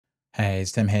Hey,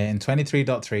 it's Tim here. In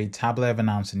 23.3, Tableau have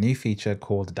announced a new feature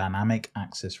called Dynamic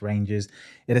Axis Ranges.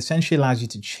 It essentially allows you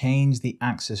to change the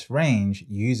axis range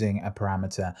using a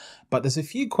parameter, but there's a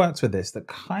few quirks with this that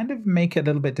kind of make it a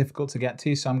little bit difficult to get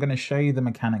to. So I'm going to show you the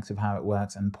mechanics of how it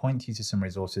works and point you to some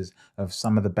resources of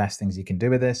some of the best things you can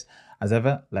do with this. As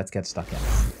ever, let's get stuck in.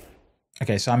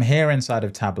 Okay, so I'm here inside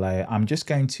of Tableau. I'm just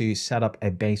going to set up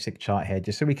a basic chart here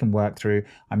just so we can work through.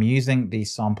 I'm using the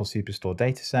sample superstore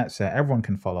dataset so everyone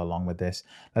can follow along with this.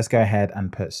 Let's go ahead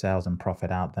and put sales and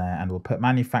profit out there, and we'll put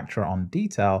manufacturer on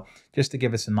detail just to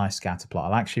give us a nice scatter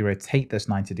plot. I'll actually rotate this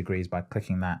 90 degrees by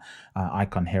clicking that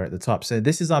icon here at the top. So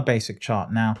this is our basic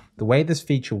chart. Now, the way this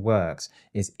feature works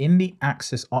is in the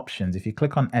axis options, if you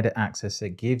click on edit axis,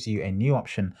 it gives you a new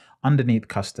option underneath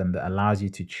custom that allows you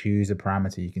to choose a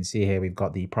parameter. You can see here we've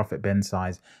got the profit bin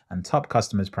size and top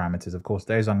customers parameters. Of course,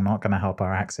 those are not going to help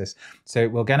our axis. So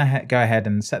we're going to go ahead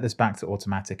and set this back to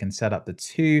automatic and set up the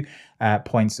two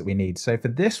points that we need. So for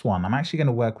this one, I'm actually going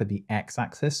to work with the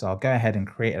x-axis. So I'll go ahead and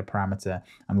create a parameter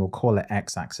and we'll call it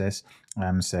x-axis.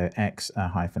 So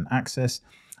x-axis.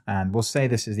 And we'll say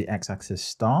this is the x-axis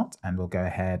start, and we'll go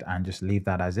ahead and just leave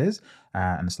that as is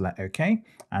and select OK.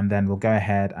 And then we'll go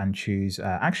ahead and choose,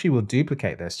 actually we'll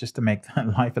duplicate this just to make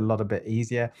life a lot bit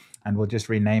easier, and we'll just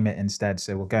rename it instead.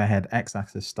 So we'll go ahead,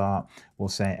 x-axis start, we'll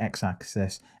say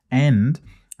x-axis end,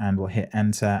 and we'll hit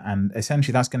enter, and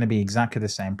essentially that's going to be exactly the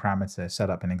same parameter set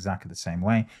up in exactly the same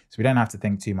way, so we don't have to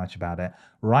think too much about it.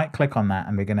 Right click on that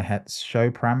and we're going to hit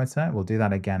show parameter. We'll do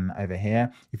that again over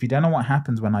here. If you don't know what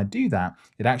happens when I do that,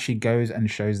 it actually goes and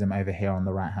shows them over here on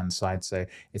the right hand side, so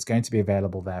it's going to be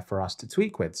available there for us to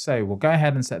tweak with. So we'll go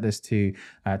ahead and set this to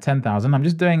 10,000. I'm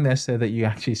just doing this so that you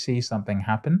actually see something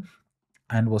happen.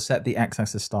 And we'll set the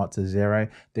x-axis start to 0.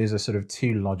 These are sort of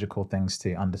two logical things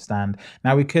to understand.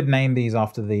 Now we could name these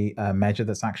after the measure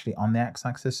that's actually on the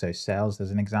x-axis, so sales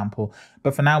as an example,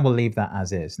 but for now we'll leave that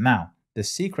as is. Now, the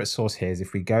secret sauce here is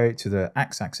if we go to the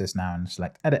x-axis now and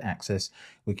select edit axis,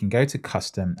 we can go to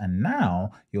custom, and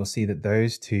now you'll see that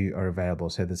those two are available.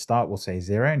 So the start will say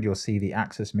 0 and you'll see the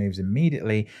axis moves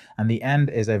immediately and the end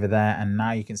is over there, and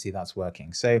now you can see that's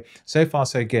working. So far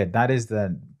so good. That is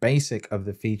the basic of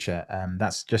the feature.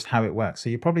 That's just how it works. So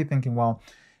you're probably thinking, well,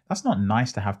 that's not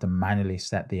nice to have to manually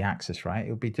set the axis, right? It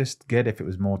would be just good if it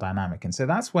was more dynamic. And so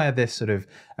that's where this sort of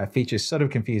feature is sort of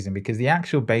confusing, because the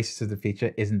actual basis of the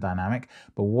feature isn't dynamic,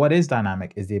 but what is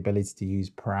dynamic is the ability to use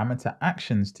parameter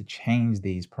actions to change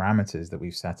these parameters that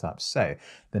we've set up. So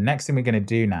the next thing we're going to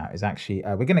do now is actually,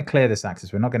 we're going to clear this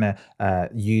axis. We're not going to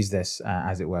use this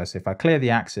as it were. So if I clear the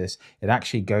axis, it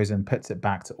actually goes and puts it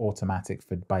back to automatic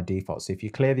by default. So if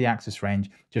you clear the axis range,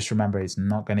 just remember it's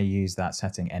not going to use that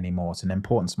setting anymore. It's an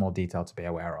important small detail to be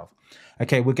aware of.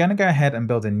 Okay, we're going to go ahead and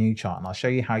build a new chart, and I'll show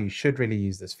you how you should really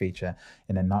use this feature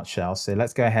in a nutshell. So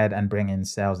let's go ahead and bring in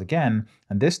sales again,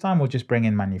 and this time we'll just bring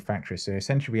in manufacturer. So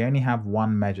essentially we only have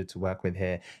one measure to work with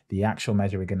here, the actual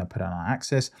measure we're going to put on our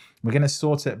axis. We're going to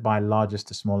sort it by largest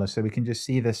to smallest so we can just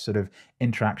see this sort of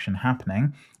interaction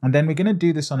happening. And then we're going to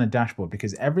do this on a dashboard,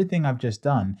 because everything I've just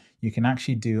done you can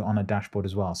actually do on a dashboard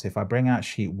as well. So if I bring out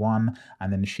sheet 1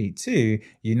 and then sheet 2,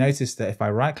 you notice that if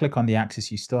I right click on the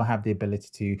axis, you still have the ability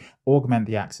to augment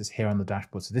the axis here on the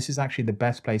dashboard. So this is actually the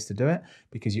best place to do it,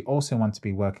 because you also want to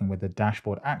be working with the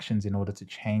dashboard actions in order to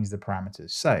change the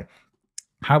parameters. So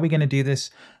how are we going to do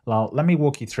this? Well, let me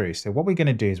walk you through. So what we're going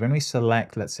to do is when we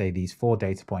select, let's say, these 4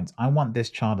 data points, I want this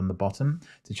chart on the bottom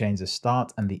to change the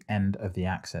start and the end of the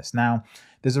axis. Now,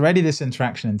 there's already this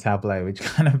interaction in Tableau, which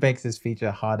kind of makes this feature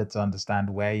harder to understand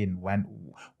where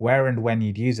and when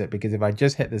you'd use it, because if I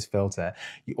just hit this filter,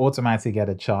 you automatically get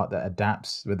a chart that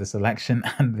adapts with the selection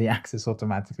and the axis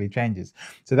automatically changes.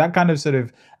 So that kind of sort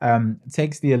of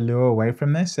takes the allure away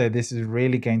from this. So this is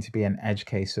really going to be an edge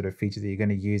case sort of feature that you're going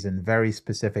to use in very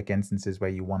specific instances where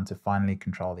you want to finally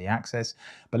control the axis.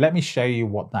 But let me show you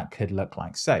what that could look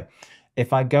like. So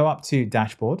if I go up to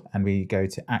dashboard and we go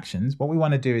to actions, what we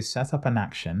want to do is set up an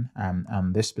action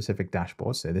on this specific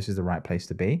dashboard. So this is the right place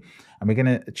to be. And we're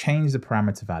going to change the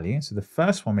parameter value. So the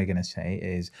first one we're going to say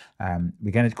is,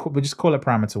 we'll just call it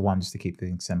parameter 1 just to keep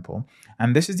things simple.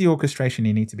 And this is the orchestration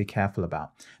you need to be careful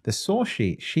about. The source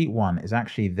sheet 1 is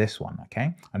actually this one,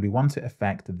 okay? And we want to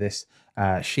affect this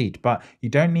sheet, but you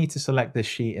don't need to select this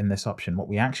sheet in this option. What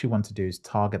we actually want to do is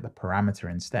target the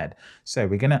parameter instead. So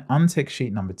we're going to untick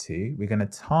sheet number 2. We're going to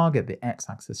target the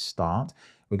x-axis start.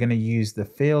 We're going to use the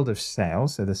field of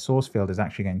sales. So the source field is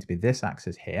actually going to be this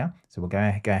axis here. So we'll go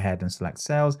ahead and select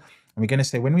sales. And we're going to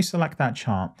say, when we select that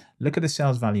chart, look at the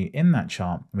sales value in that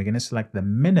chart. And we're going to select the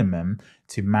minimum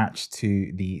to match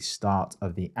to the start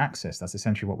of the axis. That's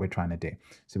essentially what we're trying to do.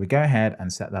 So we go ahead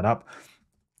and set that up.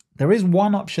 There is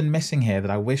one option missing here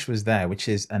that I wish was there, which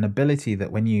is an ability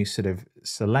that when you sort of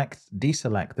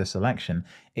deselect the selection,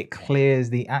 it clears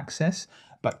the axis,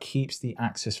 but keeps the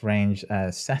axis range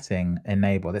setting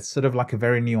enabled. It's sort of like a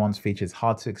very nuanced feature. It's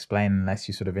hard to explain unless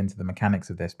you're sort of into the mechanics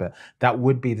of this, but that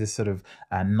would be the sort of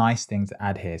nice thing to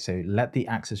add here. So let the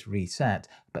axis reset,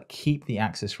 but keep the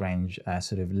axis range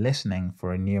sort of listening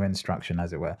for a new instruction,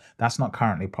 as it were. That's not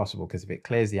currently possible because if it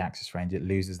clears the axis range, it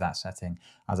loses that setting,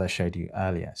 as I showed you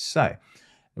earlier. So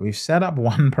we've set up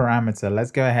one parameter. Let's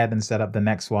go ahead and set up the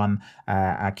next one.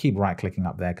 I keep right clicking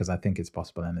up there because I think it's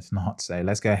possible and it's not. So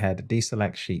let's go ahead,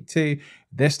 deselect sheet 2.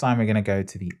 This time we're going to go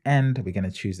to the end. We're going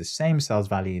to choose the same sales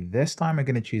value. This time we're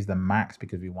going to choose the max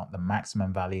because we want the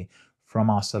maximum value from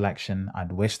our selection.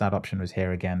 I'd wish that option was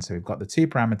here again. So we've got the 2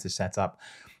 parameters set up.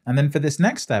 And then for this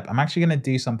next step, I'm actually going to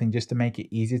do something just to make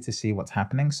it easier to see what's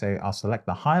happening. So I'll select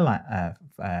the highlight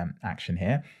action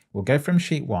here. We'll go from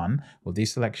sheet 1, we'll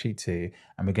deselect sheet 2,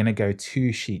 and we're going to go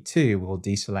to sheet 2. We'll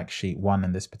deselect sheet 1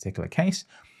 in this particular case.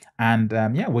 And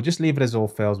yeah, we'll just leave it as all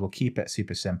fills. We'll keep it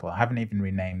super simple. I haven't even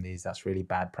renamed these. That's really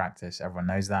bad practice. Everyone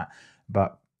knows that.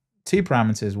 But 2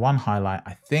 parameters, 1 highlight.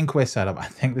 I think we're set up. I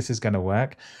think this is going to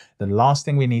work. The last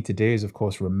thing we need to do is, of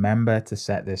course, remember to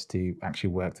set this to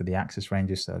actually work to the axis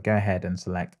ranges. So go ahead and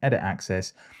select edit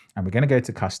axis, and we're going to go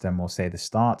to custom. We'll say the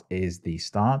start is the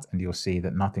start, and you'll see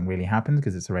that nothing really happens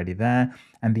because it's already there.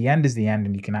 And the end is the end,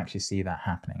 and you can actually see that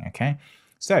happening. Okay.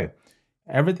 So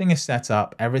everything is set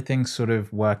up, everything's sort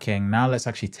of working. Now let's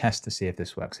actually test to see if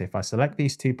this works. So if I select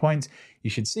these 2 points, you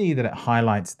should see that it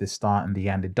highlights the start and the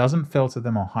end. It doesn't filter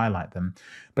them or highlight them,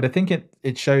 but I think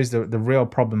it shows the real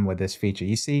problem with this feature.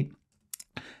 You see,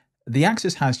 the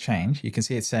axis has changed. You can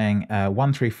see it's saying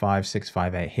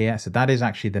 135,658 here. So that is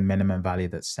actually the minimum value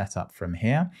that's set up from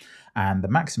here. And the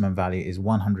maximum value is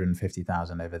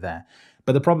 150,000 over there.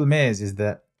 But the problem is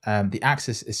that the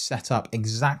axis is set up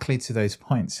exactly to those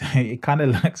points. It kind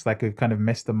of looks like we've kind of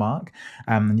missed the mark.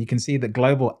 And you can see that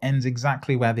global ends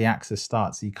exactly where the axis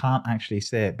starts. You can't actually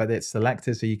see it, but it's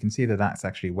selected, so you can see that that's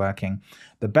actually working.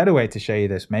 The better way to show you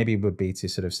this maybe would be to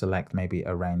sort of select maybe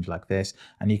a range like this,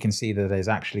 and you can see that it's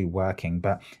actually working,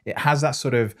 but it has that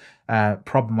sort of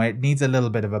problem where it needs a little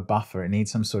bit of a buffer. It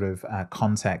needs some sort of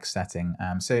context setting.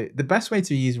 So the best way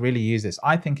to really use this,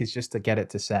 I think, is just to get it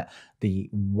to set the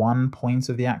 1 point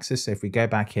of the axis. So if we go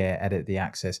back here, edit the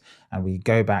axis, and we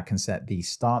go back and set the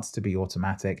starts to be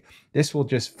automatic, this will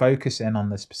just focus in on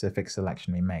the specific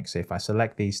selection we make. So if I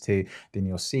select these 2, then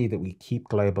you'll see that we keep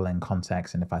global in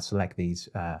context. And if I select these,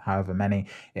 however many,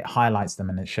 it highlights them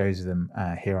and it shows them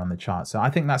here on the chart. So I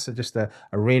think that's just a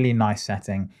really nice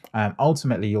setting.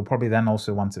 Ultimately, you'll probably then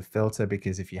also want to filter,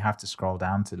 because if you have to scroll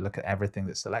down to look at everything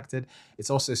that's selected, it's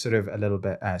also sort of a little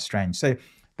bit strange. So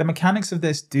the mechanics of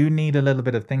this do need a little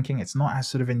bit of thinking. It's not as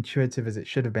sort of intuitive as it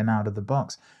should have been out of the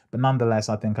box, but nonetheless,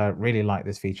 I think I really like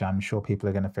this feature. I'm sure people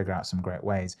are going to figure out some great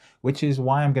ways, which is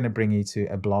why I'm going to bring you to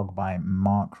a blog by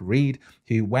Mark Reed,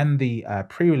 who, when the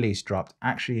pre-release dropped,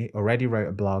 actually already wrote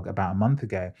a blog about a month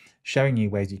ago showing you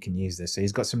ways you can use this. So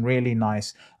he's got some really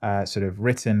nice sort of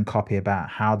written copy about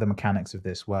how the mechanics of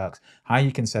this works, how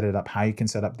you can set it up, how you can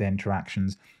set up the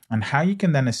interactions, and how you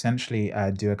can then essentially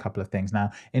do a couple of things.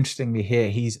 Now, interestingly here,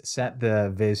 he's set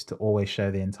the viz to always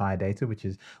show the entire data, which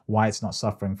is why it's not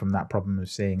suffering from that problem of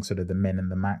seeing sort of the min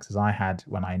and the max as I had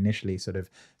when I initially sort of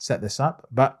set this up.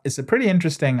 But it's a pretty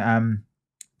interesting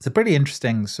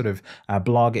sort of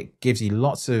blog. It gives you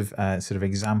lots of sort of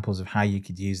examples of how you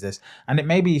could use this, and it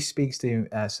maybe speaks to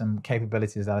some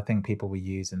capabilities that I think people will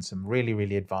use in some really,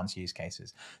 really advanced use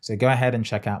cases. So go ahead and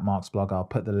check out Mark's blog. I'll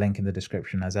put the link in the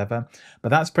description as ever. But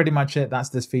that's pretty much it. That's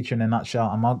this feature in a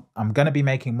nutshell. I'm going to be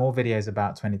making more videos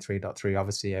about 23.3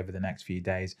 obviously over the next few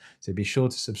days. So be sure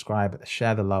to subscribe,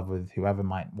 share the love with whoever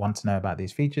might want to know about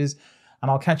these features, and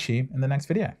I'll catch you in the next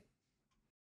video.